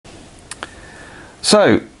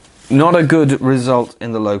So, not a good result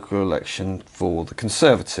in the local election for the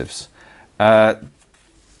Conservatives.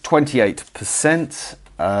 28%,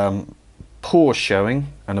 poor showing,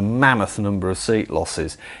 and a mammoth number of seat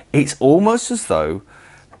losses. It's almost as though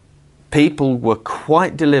people were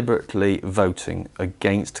quite deliberately voting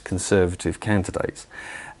against Conservative candidates.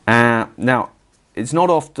 Now, it's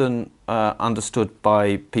not often understood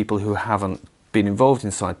by people who haven't been involved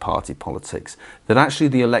inside party politics that actually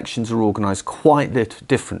the elections are organised quite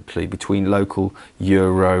differently between local,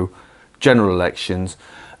 Euro, general elections,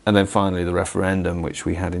 and then finally the referendum, which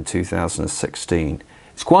we had in 2016.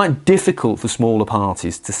 It's quite difficult for smaller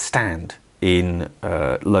parties to stand in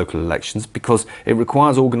local elections because it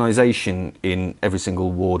requires organisation in every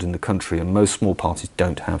single ward in the country, and most small parties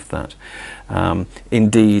don't have that.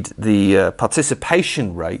 Indeed, the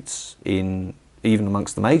participation rates even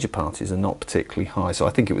amongst the major parties are not particularly high. So I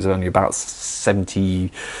think it was only about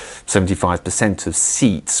 75% of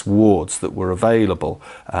seats, wards that were available,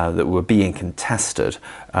 that were being contested,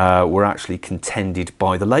 were actually contended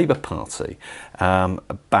by the Labour Party.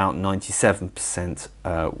 About 97%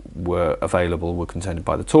 were contended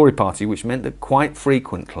by the Tory Party, which meant that quite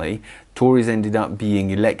frequently Tories ended up being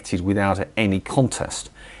elected without any contest.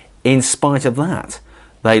 In spite of that,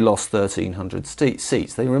 they lost 1,300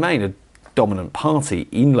 seats. They remain a dominant party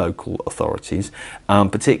in local authorities,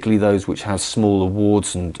 particularly those which have smaller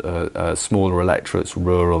wards and smaller electorates,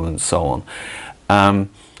 rural and so on.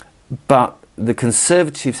 But the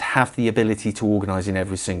Conservatives have the ability to organise in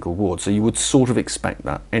every single ward, so you would sort of expect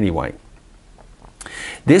that anyway.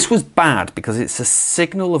 This was bad because it's a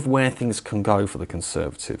signal of where things can go for the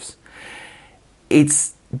Conservatives.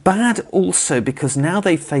 It's bad also because now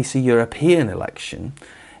they face a European election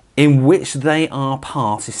in which they are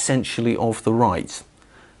part essentially of the right.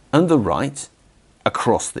 And the right,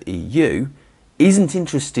 across the EU, isn't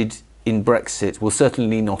interested in Brexit, well,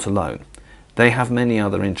 certainly not alone. They have many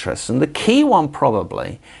other interests. And the key one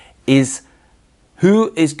probably is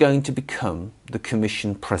who is going to become the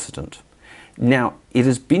Commission President. Now, it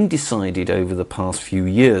has been decided over the past few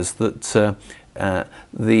years that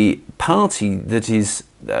the party that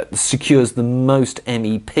secures the most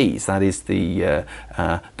MEPs, that is the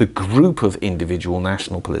group of individual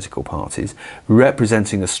national political parties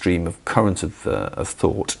representing a stream of current of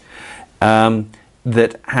thought,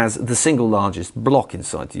 that has the single largest bloc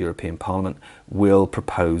inside the European Parliament, will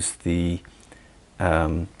propose the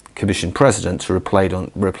Commission President to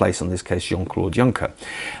replace, on this case, Jean-Claude Juncker.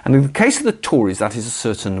 And in the case of the Tories, that is a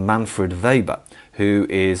certain Manfred Weber, who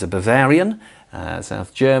is a Bavarian,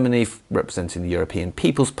 South Germany, representing the European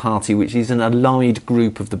People's Party, which is an allied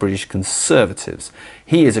group of the British Conservatives.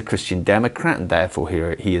 He is a Christian Democrat, and therefore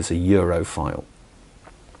he is a Europhile.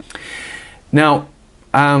 Now,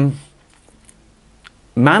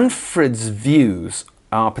 Manfred's views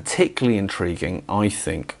are particularly intriguing, I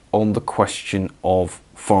think, on the question of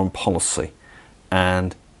foreign policy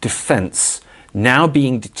and defence now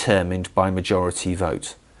being determined by majority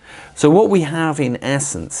vote. So what we have in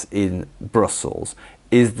essence in Brussels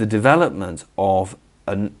is the development of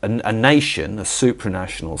a nation, a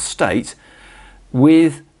supranational state,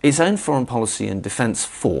 with its own foreign policy and defence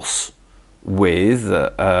force, with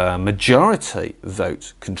majority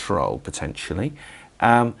vote control potentially,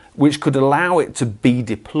 which could allow it to be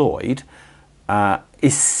deployed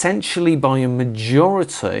essentially by a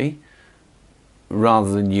majority,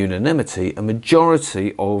 rather than unanimity, a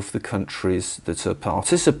majority of the countries that are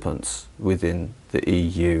participants within the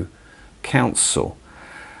EU Council.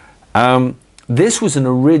 This was an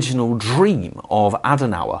original dream of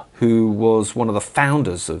Adenauer, who was one of the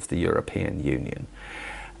founders of the European Union.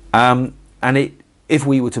 If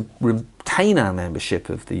we were to retain our membership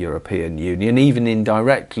of the European Union, even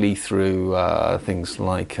indirectly through things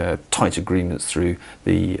like tight agreements through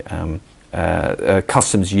the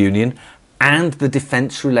customs union, and the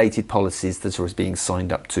defence-related policies that are being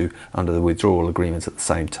signed up to under the withdrawal agreement at the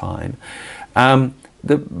same time,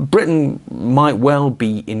 Britain might well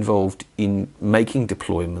be involved in making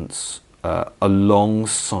deployments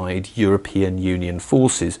alongside European Union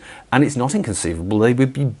forces, and it's not inconceivable they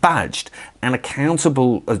would be badged and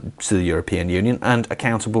accountable to the European Union and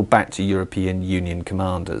accountable back to European Union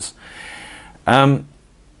commanders.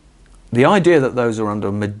 The idea that those are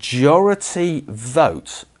under majority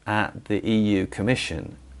vote at the EU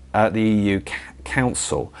Commission, at the EU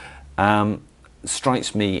Council,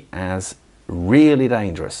 strikes me as really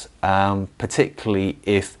dangerous, particularly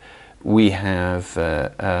if we have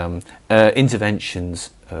interventions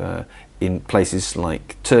in places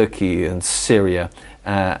like Turkey and Syria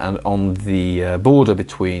and on the border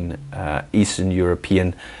between Eastern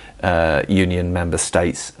European Union member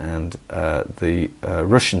states and the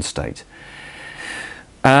Russian state.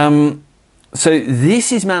 So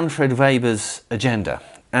this is Manfred Weber's agenda,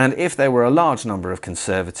 and if there were a large number of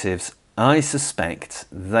Conservatives, I suspect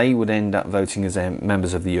they would end up voting as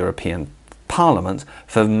members of the European Parliament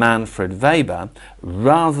for Manfred Weber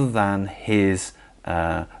rather than his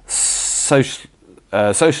Socialist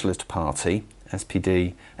Party,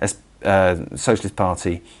 SPD, Socialist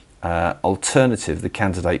Party alternative, the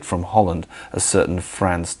candidate from Holland, a certain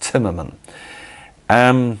Frans Timmerman.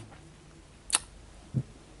 That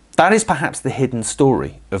is perhaps the hidden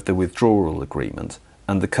story of the withdrawal agreement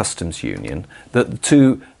and the customs union that the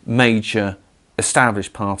two major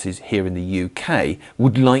established parties here in the UK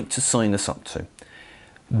would like to sign us up to.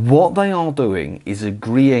 What they are doing is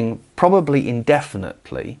agreeing, probably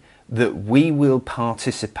indefinitely, that we will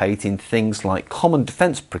participate in things like common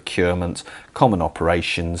defence procurement, common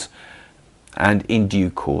operations, and in due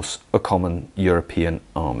course a common European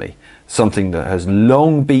army, something that has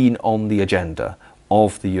long been on the agenda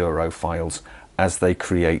of the Europhiles as they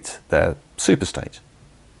create their superstate.